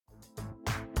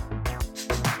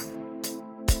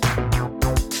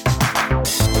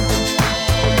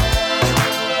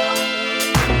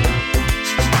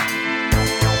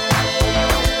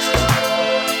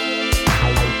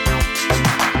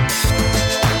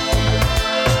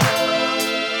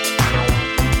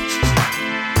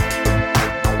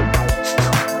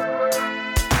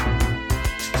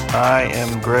I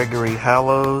am Gregory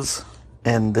Hallows,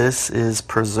 and this is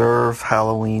Preserve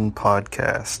Halloween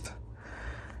Podcast.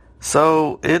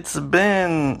 So, it's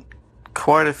been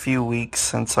quite a few weeks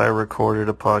since I recorded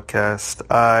a podcast.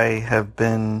 I have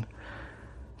been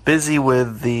busy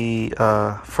with the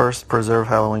first Preserve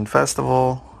Halloween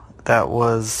Festival. That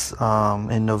was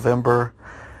in November.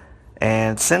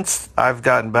 And since I've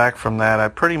gotten back from that, I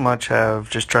pretty much have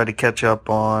just tried to catch up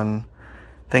on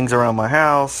things around my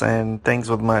house and things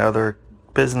with my other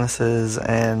businesses,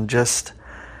 and just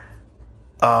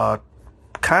kind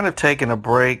of taking a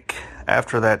break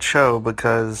after that show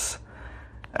because,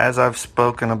 as I've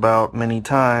spoken about many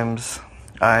times,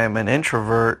 I am an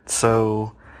introvert,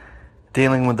 so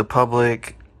dealing with the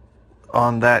public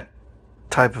on that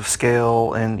type of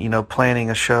scale and, planning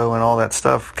a show and all that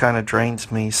stuff kind of drains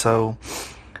me. So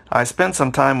I spent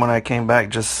some time when I came back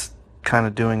just kind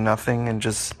of doing nothing and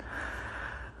just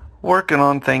working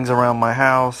on things around my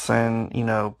house and,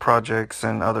 projects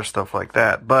and other stuff like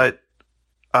that. But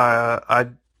I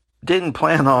didn't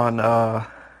plan on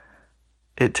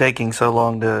it taking so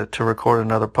long to record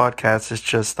another podcast. It's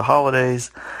just the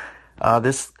holidays.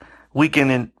 This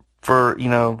weekend,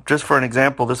 just for an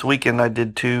example, this weekend I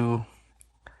did two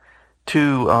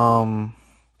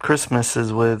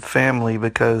Christmases with family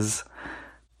because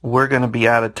we're going to be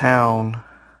out of town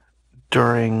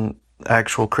during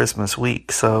actual Christmas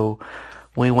week. So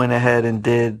we went ahead and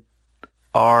did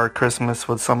our Christmas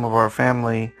with some of our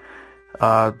family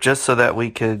just so that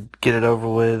we could get it over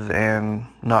with and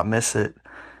not miss it.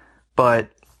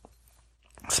 But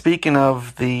speaking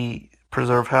of the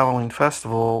Preserve Halloween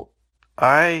Festival,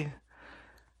 I've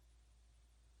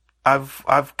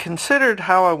considered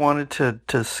how I wanted to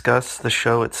discuss the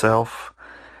show itself,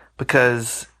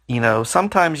 because,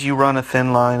 sometimes you run a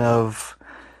thin line of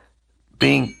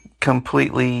being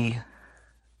completely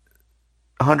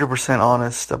 100%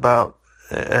 honest about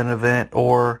an event,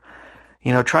 or,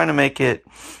 trying to make it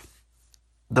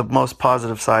the most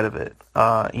positive side of it,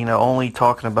 only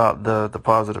talking about the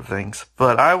positive things.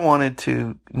 But I wanted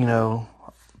to,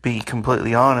 be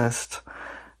completely honest,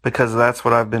 because that's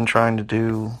what I've been trying to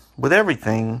do with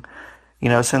everything,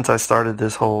 since I started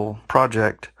this whole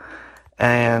project.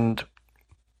 And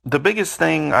the biggest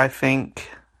thing I think,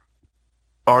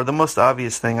 or the most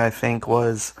obvious thing I think,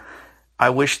 was I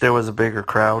wish there was a bigger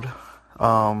crowd.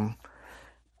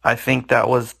 I think that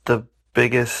was the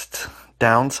biggest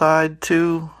downside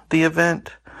to the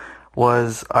event,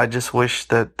 was I just wish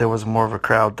that there was more of a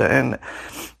crowd. And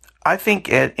I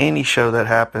think at any show that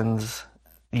happens,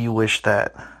 you wish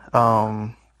that.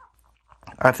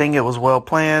 I think it was well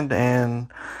planned,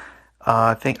 and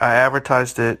I think I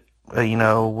advertised it,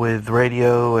 with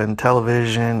radio and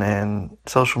television and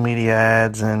social media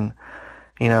ads and,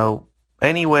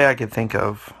 any way I could think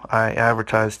of, I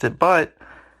advertised it. But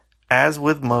as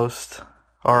with most,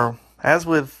 or as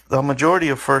with the majority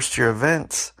of first year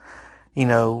events,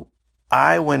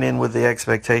 I went in with the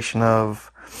expectation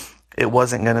of it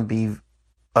wasn't going to be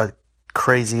a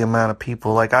crazy amount of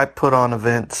people. Like, I put on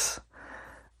events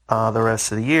the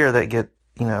rest of the year that get,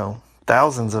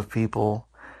 thousands of people,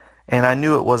 and I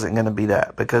knew it wasn't going to be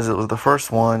that because it was the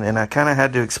first one, and I kind of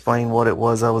had to explain what it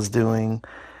was I was doing.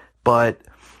 But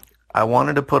I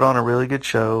wanted to put on a really good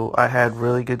show. I had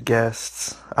really good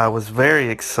guests. I was very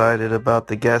excited about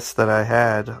the guests that I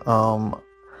had.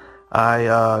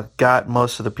 I got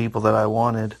most of the people that I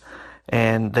wanted,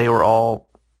 and they were all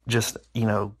just,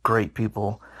 great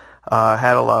people. I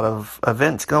had a lot of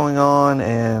events going on,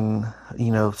 and,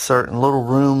 certain little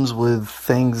rooms with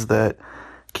things that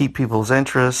keep people's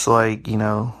interest, like,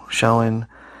 showing,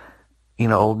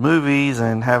 old movies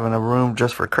and having a room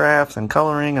just for crafts and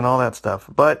coloring and all that stuff.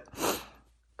 But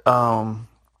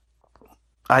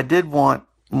I did want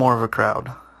more of a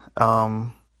crowd.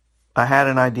 I had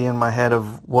an idea in my head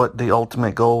of what the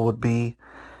ultimate goal would be,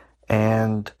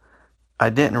 and I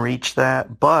didn't reach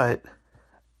that, but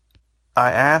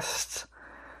I asked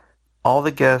all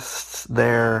the guests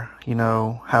there,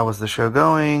 how was the show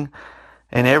going?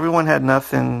 And everyone had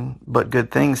nothing but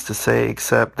good things to say,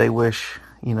 except they wish,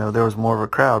 there was more of a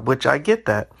crowd, which I get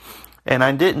that. And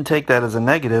I didn't take that as a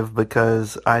negative,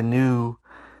 because I knew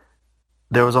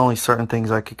there was only certain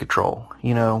things I could control.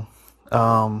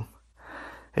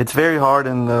 It's very hard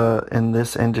in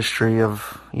this industry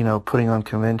of, putting on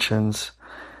conventions,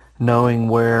 knowing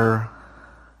where,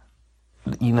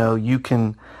 you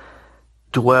can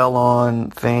dwell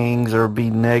on things or be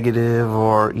negative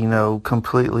or,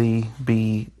 completely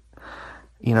be,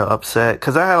 upset.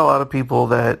 Because I had a lot of people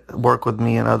that work with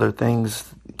me and other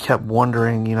things kept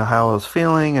wondering, how I was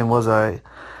feeling, and was I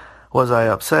was I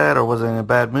upset or was I in a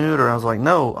bad mood? Or I was like,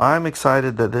 no, I'm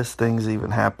excited that this thing's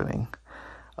even happening.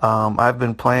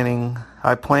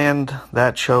 I planned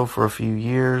that show for a few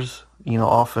years,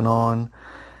 off and on.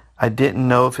 I didn't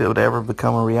know if it would ever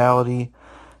become a reality.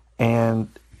 And,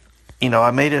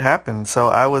 I made it happen. So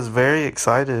I was very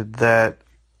excited that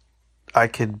I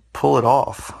could pull it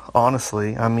off,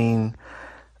 honestly. I mean,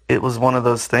 it was one of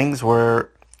those things where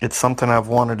it's something I've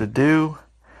wanted to do,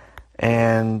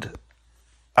 and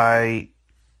I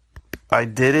I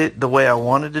did it the way I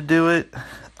wanted to do it.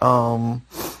 Um,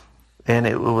 and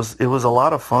it was a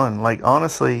lot of fun. Like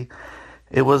honestly,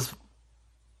 it was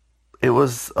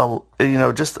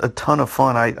just a ton of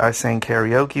fun. I sang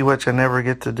karaoke, which I never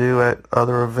get to do at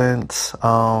other events.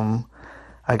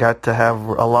 I got to have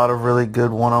a lot of really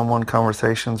good one-on-one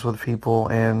conversations with people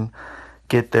and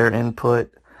get their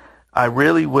input. I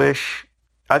really wish,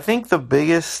 I think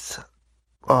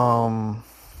um,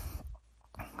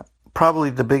 probably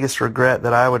the biggest regret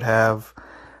that I would have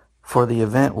for the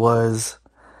event was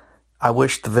I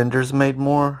wish the vendors made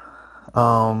more.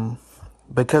 Um,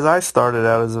 because I started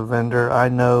out as a vendor, I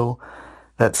know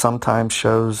that sometimes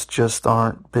shows just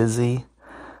aren't busy,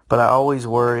 but I always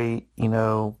worry,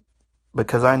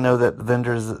 because I know that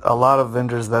a lot of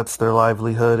vendors, that's their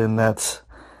livelihood and that's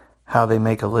how they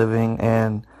make a living.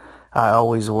 And I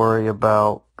always worry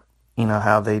about,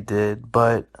 how they did.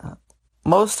 But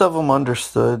most of them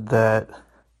understood that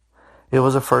it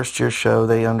was a first year show.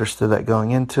 They understood that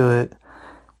going into it.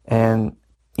 And,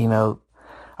 you know,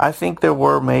 I think there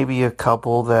were maybe a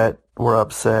couple that were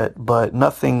upset, but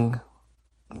nothing,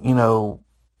 you know,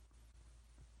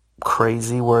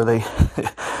 crazy where they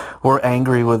were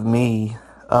angry with me.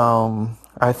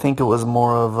 I think it was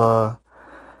more of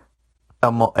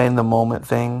in the moment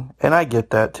thing, and I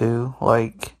get that too.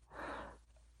 Like,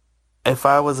 if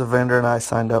I was a vendor and I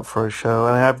signed up for a show,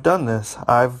 and I've done this,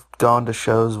 I've gone to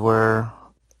shows where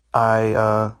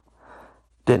I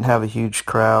didn't have a huge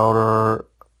crowd or,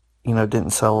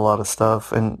 didn't sell a lot of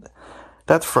stuff, and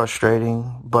that's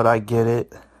frustrating, but I get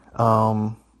it.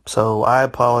 So I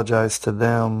apologize to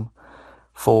them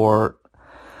for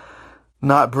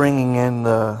not bringing in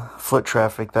the foot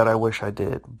traffic that I wish I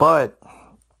did. But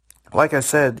like I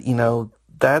said,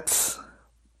 that's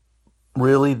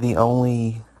really the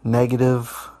only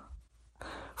negative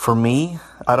for me.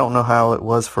 I don't know how it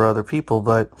was for other people,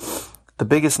 but the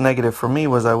biggest negative for me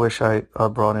was I wish I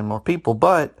brought in more people.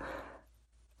 But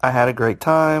I had a great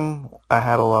time. I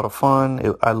had a lot of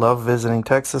fun. I love visiting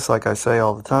Texas, like I say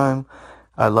all the time.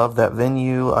 I love that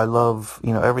venue. I love,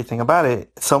 everything about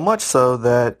it. So much so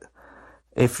that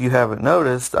if you haven't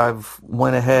noticed, I've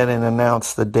went ahead and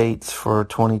announced the dates for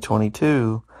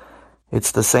 2022.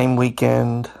 It's the same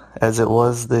weekend as it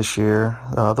was this year,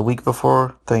 the week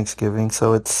before Thanksgiving.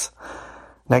 So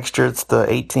next year it's the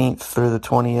 18th through the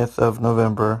 20th of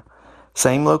November.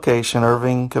 Same location,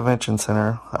 Irving Convention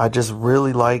Center. I just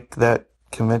really like that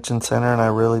convention center, and I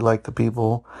really like the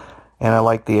people, and I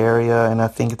like the area, and I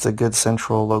think it's a good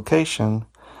central location.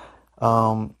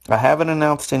 I haven't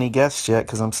announced any guests yet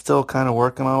because I'm still kind of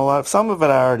working on a lot. Some of it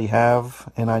I already have,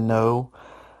 and I know,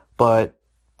 but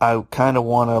I kind of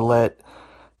want to let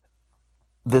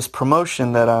this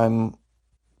promotion that I'm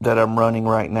running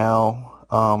right now.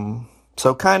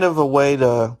 So kind of a way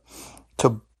to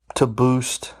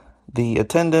boost the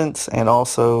attendance and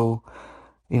also,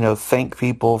 thank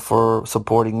people for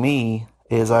supporting me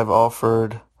is I've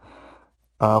offered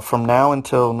from now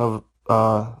until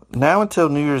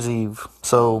New Year's Eve.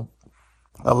 So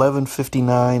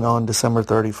 11:59 on December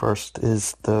 31st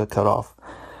is the cutoff.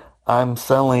 I'm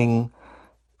selling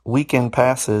weekend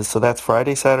passes, so that's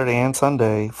Friday, Saturday, and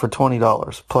Sunday for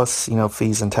 $20 plus,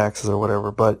 fees and taxes or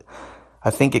whatever. But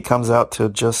I think it comes out to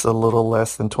just a little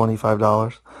less than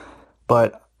 $25.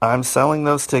 But I'm selling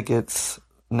those tickets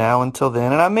now until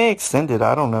then, and I may extend it,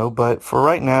 I don't know, but for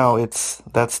right now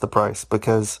that's the price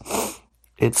because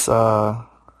it's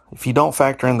if you don't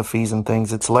factor in the fees and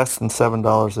things, it's less than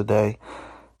 $7 a day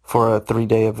for a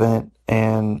 3-day event,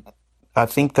 and I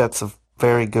think that's a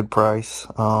very good price.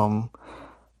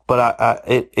 But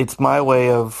it's my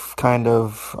way of kind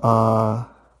of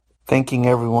thanking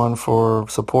everyone for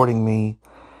supporting me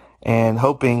and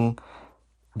hoping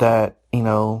that,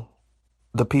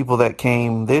 the people that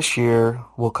came this year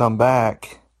will come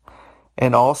back.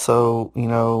 And also,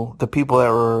 the people that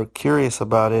were curious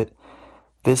about it,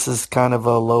 this is kind of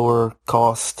a lower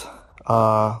cost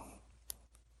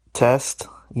test,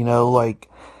 like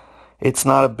it's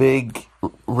not a big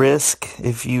risk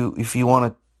if you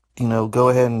want to, go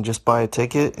ahead and just buy a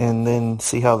ticket and then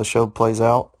see how the show plays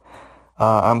out.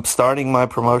 I'm starting my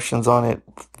promotions on it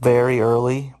very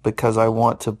early because I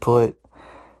want to put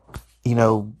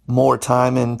more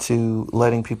time into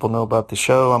letting people know about the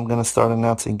show, I'm going to start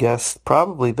announcing guests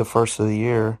probably the first of the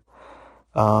year.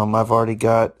 I've already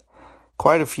got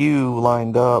quite a few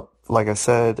lined up, like I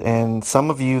said, and some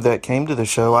of you that came to the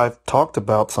show, I've talked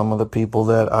about some of the people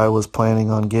that I was planning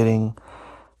on getting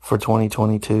for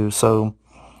 2022. So,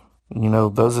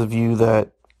 those of you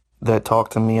that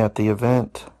talked to me at the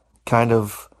event,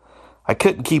 I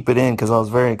couldn't keep it in because I was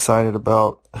very excited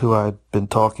about who I'd been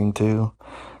talking to.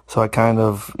 So I kind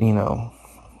of,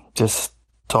 just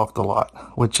talked a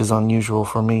lot, which is unusual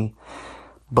for me.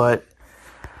 But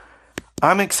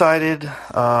I'm excited.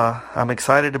 I'm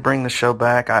excited to bring the show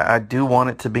back. I do want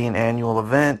it to be an annual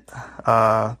event.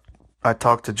 I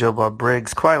talked to Joe Bob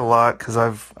Briggs quite a lot because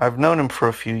I've known him for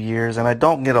a few years, and I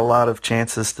don't get a lot of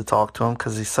chances to talk to him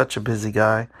because he's such a busy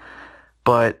guy.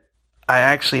 But I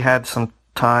actually had some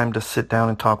time to sit down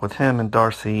and talk with him and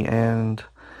Darcy, and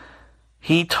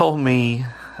he told me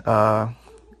kind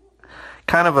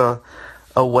of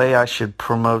a way I should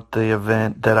promote the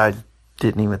event that I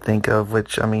didn't even think of,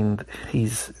 which, I mean,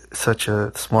 he's such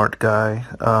a smart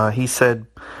guy. He said,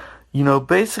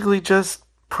 basically just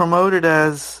promote it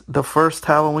as the first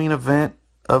Halloween event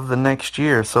of the next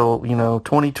year. So,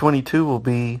 2022 will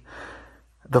be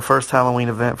the first Halloween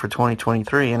event for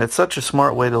 2023. And it's such a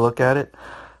smart way to look at it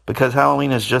because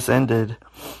Halloween has just ended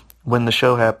when the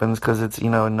show happens because it's,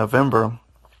 in November.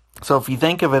 So if you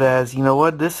think of it as,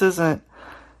 this isn't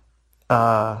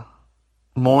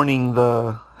mourning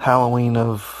the Halloween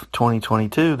of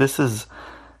 2022. This is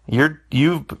you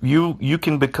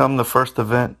can become the first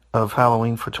event of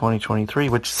Halloween for 2023,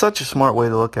 which is such a smart way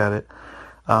to look at it.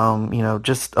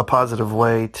 Just a positive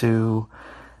way to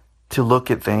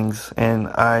look at things, and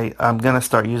I'm gonna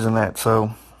start using that.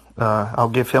 So I'll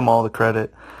give him all the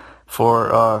credit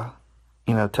for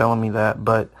telling me that.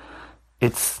 But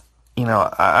it's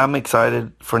I'm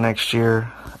excited for next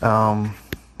year.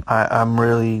 I'm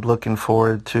really looking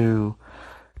forward to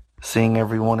seeing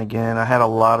everyone again. I had a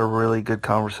lot of really good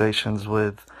conversations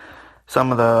with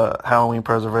some of the Halloween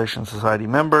Preservation Society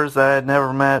members that I had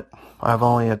never met. I've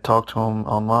only had talked to them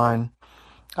online.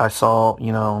 I saw,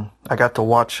 I got to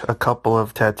watch a couple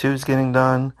of tattoos getting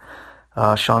done.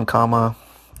 Sean Kama,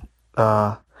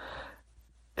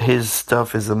 his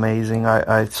stuff is amazing.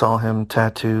 I saw him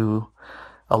tattoo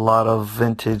a lot of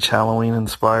vintage Halloween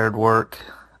inspired work.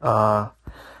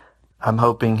 I'm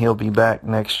hoping he'll be back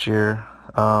next year.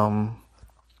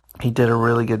 He did a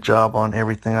really good job on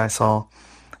everything I saw,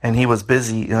 and he was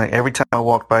busy. Every time I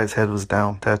walked by, his head was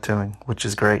down tattooing, which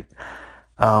is great.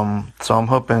 So I'm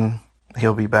hoping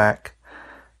he'll be back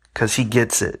because he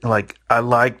gets it. I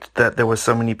liked that there was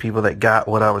so many people that got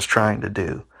what I was trying to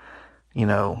do.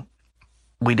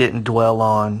 We didn't dwell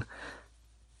on,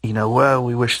 well,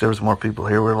 we wish there was more people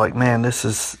here. We're like, man, this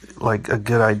is like a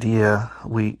good idea.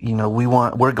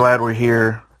 We're glad we're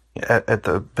here at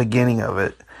the beginning of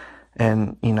it,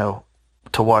 and,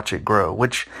 to watch it grow,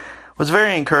 which was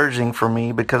very encouraging for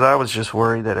me because I was just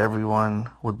worried that everyone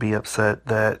would be upset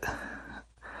that,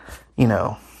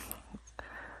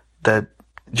 that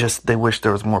just they wish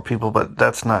there was more people, but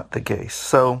that's not the case.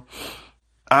 So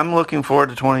I'm looking forward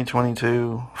to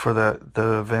 2022 for the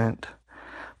event.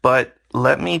 But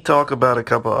let me talk about a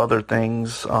couple other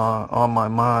things on my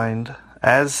mind.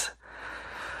 As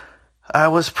I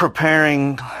was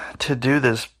preparing to do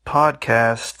this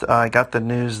podcast, I got the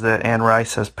news that Anne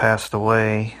Rice has passed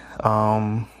away.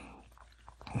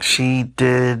 She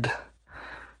did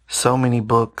so many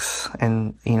books,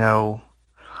 and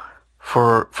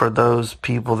for those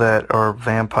people that are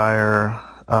vampire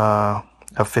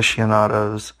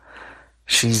aficionados,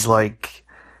 she's like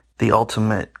the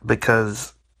ultimate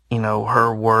because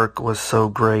her work was so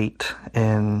great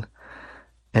in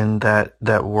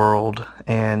that world.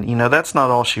 And that's not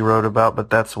all she wrote about, but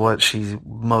that's what she's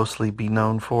mostly be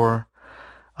known for.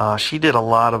 She did a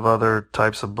lot of other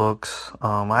types of books.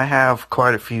 I have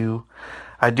quite a few.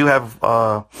 I do have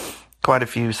quite a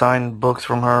few signed books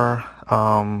from her.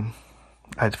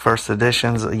 At first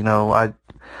editions,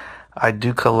 I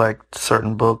do collect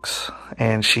certain books,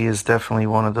 and she is definitely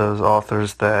one of those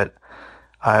authors that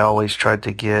I always tried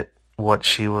to get what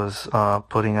she was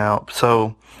putting out.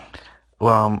 So,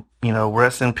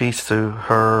 rest in peace to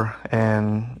her,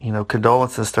 and,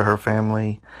 condolences to her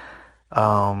family.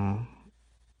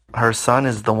 Her son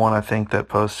is the one I think that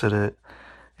posted it,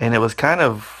 and it was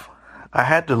I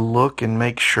had to look and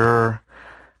make sure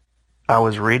I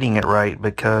was reading it right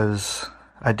because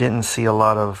I didn't see a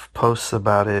lot of posts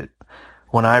about it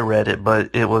when I read it, but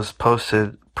it was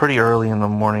posted pretty early in the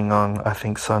morning on, I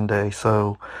think, Sunday.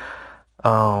 So,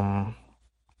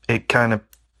 it kind of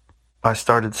I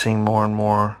started seeing more and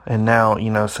more. And now,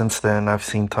 since then, I've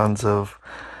seen tons of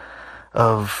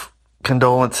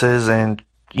condolences and,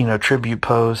 tribute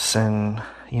posts and,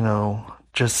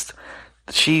 just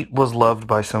she was loved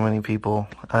by so many people.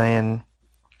 And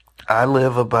I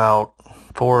live about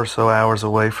 4 or so hours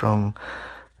away from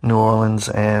New Orleans,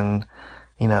 and,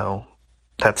 you know,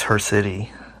 that's her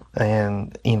city.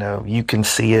 And, you can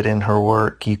see it in her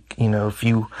work. If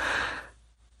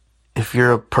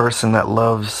you're a person that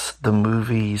loves the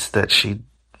movies that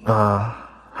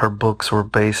her books were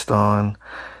based on,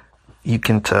 you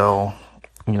can tell,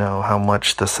 how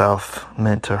much the South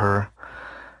meant to her,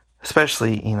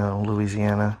 especially,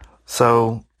 Louisiana.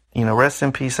 So, rest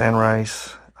in peace, Anne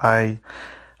Rice. I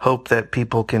hope that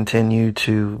people continue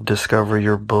to discover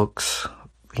your books,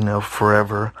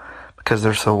 forever, because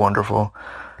they're so wonderful.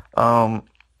 Um,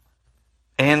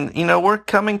 and, we're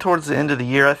coming towards the end of the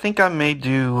year. I think I may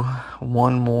do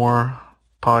one more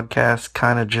podcast,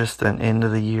 kind of just an end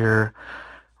of the year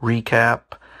recap.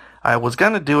 I was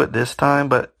going to do it this time,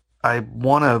 but I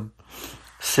want to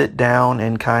sit down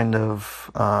and kind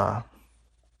of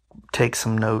take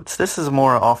some notes. This is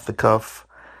more off the cuff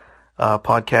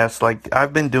podcast like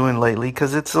I've been doing lately,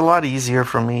 because it's a lot easier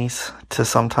for me to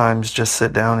sometimes just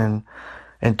sit down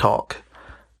and talk.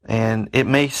 And it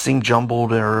may seem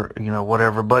jumbled or,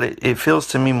 whatever, but it feels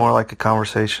to me more like a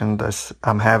conversation that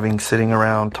I'm having sitting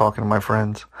around talking to my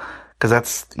friends. Because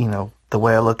that's, the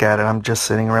way I look at it. I'm just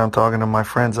sitting around talking to my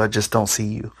friends. I just don't see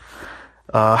you.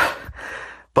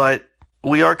 But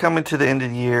we are coming to the end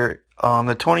of the year. On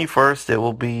the 21st, it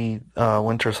will be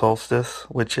winter solstice,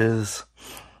 which is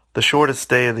the shortest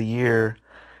day of the year.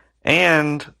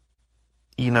 And,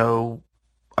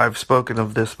 I've spoken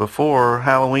of this before.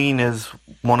 Halloween is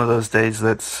one of those days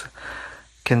that's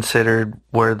considered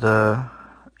where the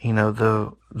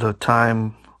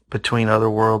time between other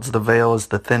worlds, the veil is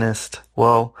the thinnest.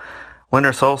 Well,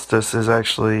 winter solstice is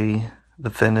actually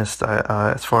the thinnest,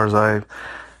 as far as I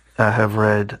have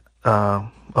read,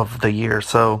 of the year.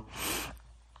 So,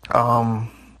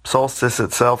 solstice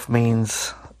itself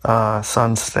means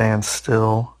sun stands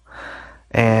still,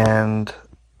 and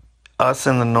us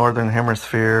in the northern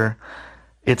hemisphere,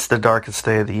 it's the darkest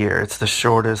day of the year. It's the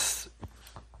shortest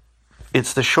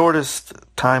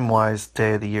time-wise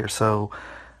day of the year. So,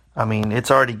 I mean,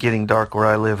 it's already getting dark where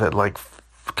I live at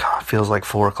feels like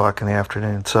 4 o'clock in the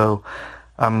afternoon. So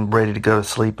I'm ready to go to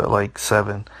sleep at like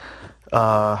 7.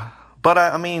 But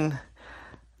I mean,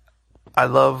 I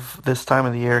love this time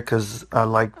of the year because I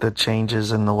like the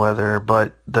changes in the weather,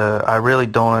 but I really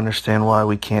don't understand why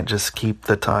we can't just keep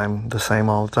the time the same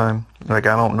all the time. Like,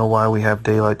 I don't know why we have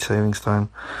daylight savings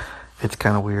time. It's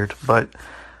kind of weird. But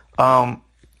I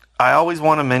always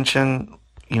want to mention,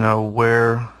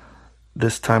 where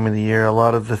this time of the year, a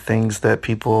lot of the things that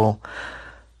people,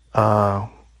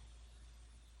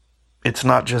 it's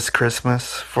not just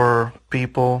Christmas for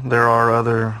people. There are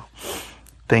other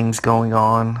things going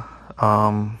on.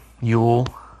 Yule,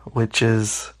 which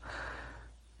is,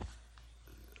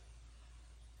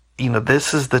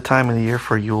 this is the time of the year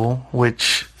for Yule,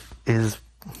 which is,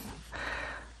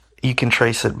 you can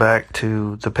trace it back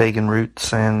to the pagan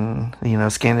roots and,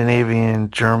 Scandinavian,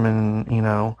 German,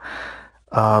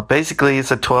 basically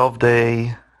it's a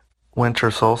 12-day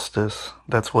winter solstice.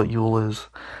 That's what Yule is.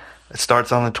 It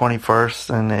starts on the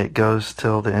 21st and it goes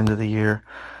till the end of the year.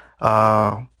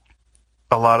 A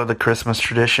lot of the Christmas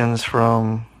traditions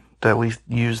that we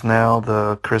use now,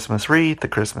 the Christmas wreath, the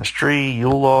Christmas tree,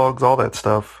 Yule logs, all that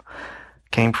stuff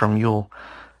came from Yule.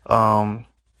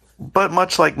 But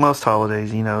much like most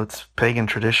holidays, it's pagan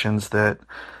traditions that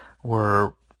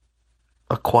were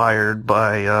acquired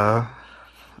by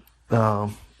the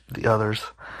others.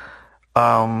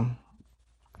 But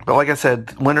like I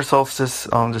said, winter solstice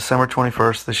on December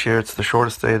 21st this year. It's the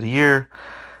shortest day of the year.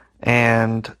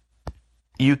 And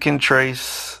you can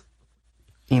trace,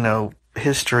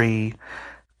 history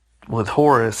with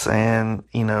Horus and,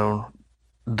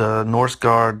 the Norse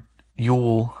god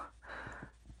Yule.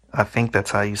 I think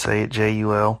that's how you say it,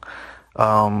 Jul.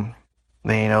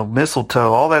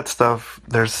 Mistletoe, all that stuff.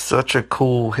 There's such a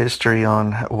cool history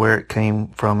on where it came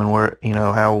from and where,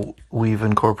 how we've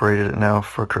incorporated it now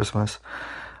for Christmas.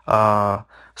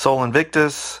 Sol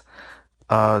Invictus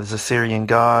is a Syrian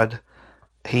god.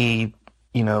 He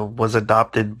was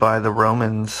adopted by the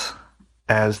Romans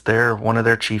as one of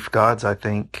their chief gods, I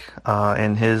think.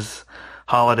 And his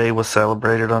holiday was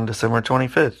celebrated on December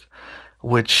 25th,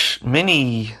 which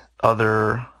many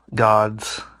other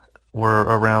gods were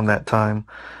around that time,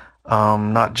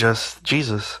 not just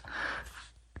Jesus.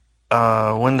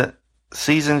 When the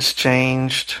seasons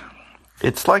changed,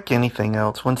 it's like anything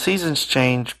else. When seasons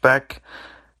change, back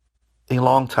a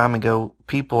long time ago,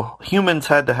 humans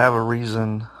had to have a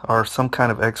reason or some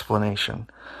kind of explanation.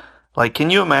 Like, can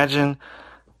you imagine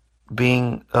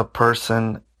being a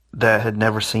person that had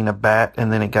never seen a bat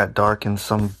and then it got dark and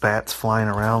some bats flying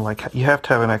around? Like, you have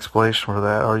to have an explanation for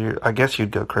that, or I guess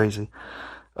you'd go crazy.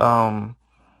 Um,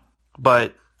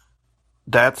 but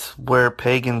that's where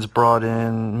pagans brought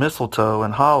in mistletoe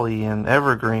and holly and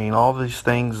evergreen, all these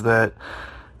things that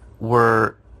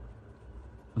were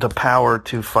the power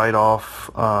to fight off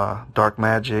dark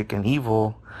magic and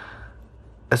evil,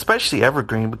 especially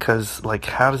evergreen, because, like,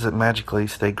 how does it magically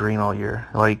stay green all year?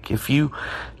 Like, if you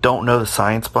don't know the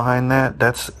science behind that,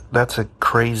 that's a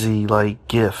crazy, like,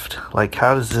 gift. Like,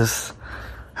 how does this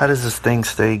thing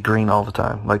stay green all the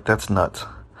time? Like, that's nuts.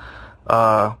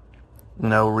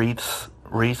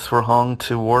 Wreaths were hung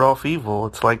to ward off evil.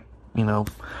 It's like, a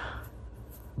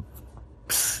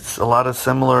lot of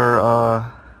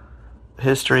similar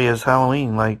history as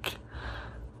Halloween, like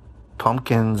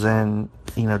pumpkins and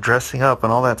dressing up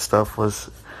and all that stuff was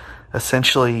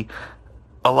essentially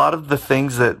a lot of the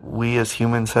things that we as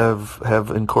humans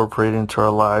have incorporated into our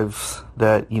lives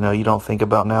that you don't think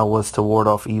about now was to ward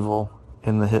off evil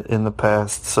in the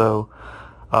past. So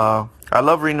I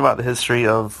love reading about the history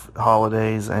of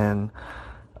holidays, and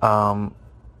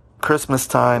Christmas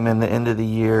time and the end of the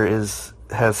year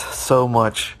has so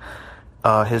much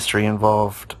history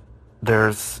involved.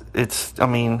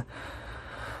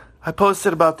 I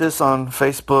posted about this on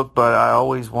Facebook, but I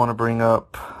always want to bring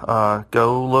up,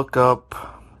 go look up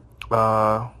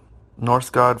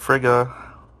Norse god Frigga,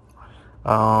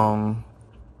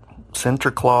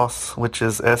 Sinterklaas, which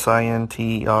is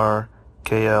Sinterklaas,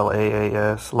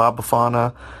 La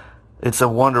Befana. It's a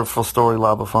wonderful story,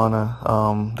 La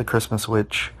Befana, the Christmas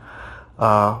witch.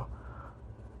 You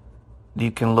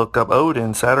can look up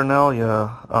Odin,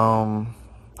 Saturnalia,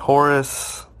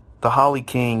 Horus, the Holly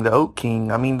King, the Oak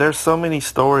King. I mean, there's so many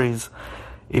stories.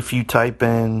 If you type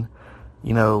in,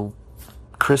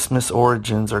 Christmas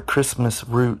origins or Christmas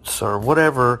roots or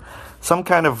whatever, some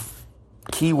kind of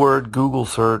keyword Google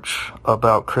search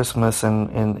about Christmas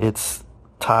and its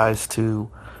ties to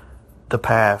the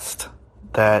past,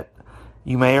 that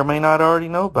you may or may not already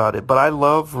know about it. But I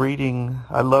love reading,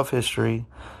 I love history,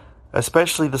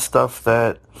 especially the stuff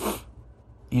that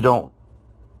you don't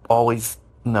always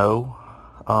know.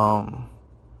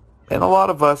 And a lot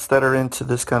of us that are into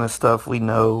this kind of stuff, we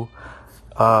know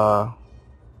a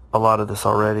lot of this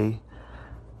already.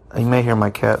 You may hear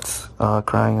my cats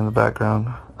crying in the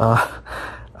background.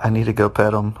 I need to go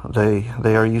pet them.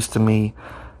 They are used to me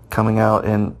coming out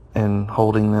and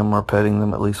holding them or petting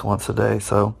them at least once a day.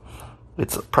 So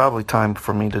it's probably time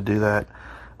for me to do that.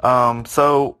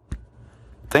 So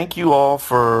thank you all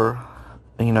for,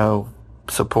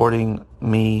 supporting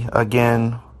me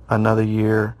again, another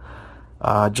year.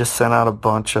 Just sent out a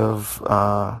bunch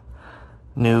of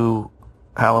new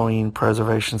Halloween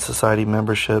Preservation Society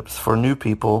memberships for new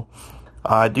people.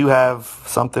 I do have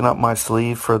something up my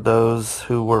sleeve for those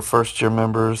who were first-year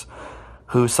members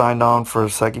who signed on for a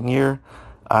second year.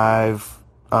 I've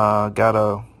got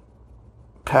a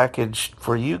package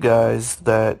for you guys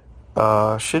that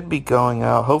should be going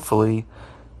out hopefully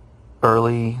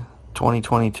early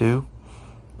 2022.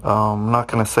 I'm not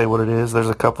going to say what it is. There's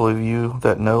a couple of you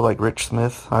that know, like Rich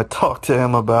Smith. I talked to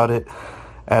him about it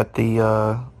at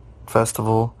the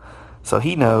festival, so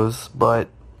he knows, but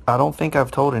I don't think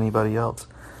I've told anybody else.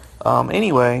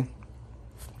 Anyway,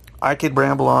 I could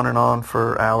ramble on and on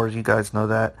for hours. You guys know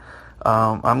that.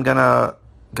 I'm going to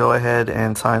go ahead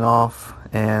and sign off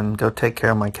and go take care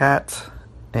of my cats,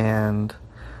 and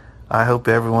I hope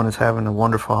everyone is having a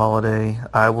wonderful holiday.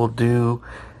 I will do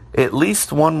at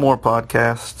least one more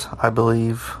podcast, I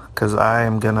believe, because I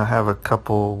am going to have a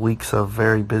couple weeks of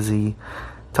very busy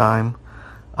time.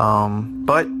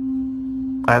 But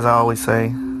as I always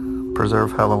say,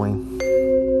 preserve Halloween.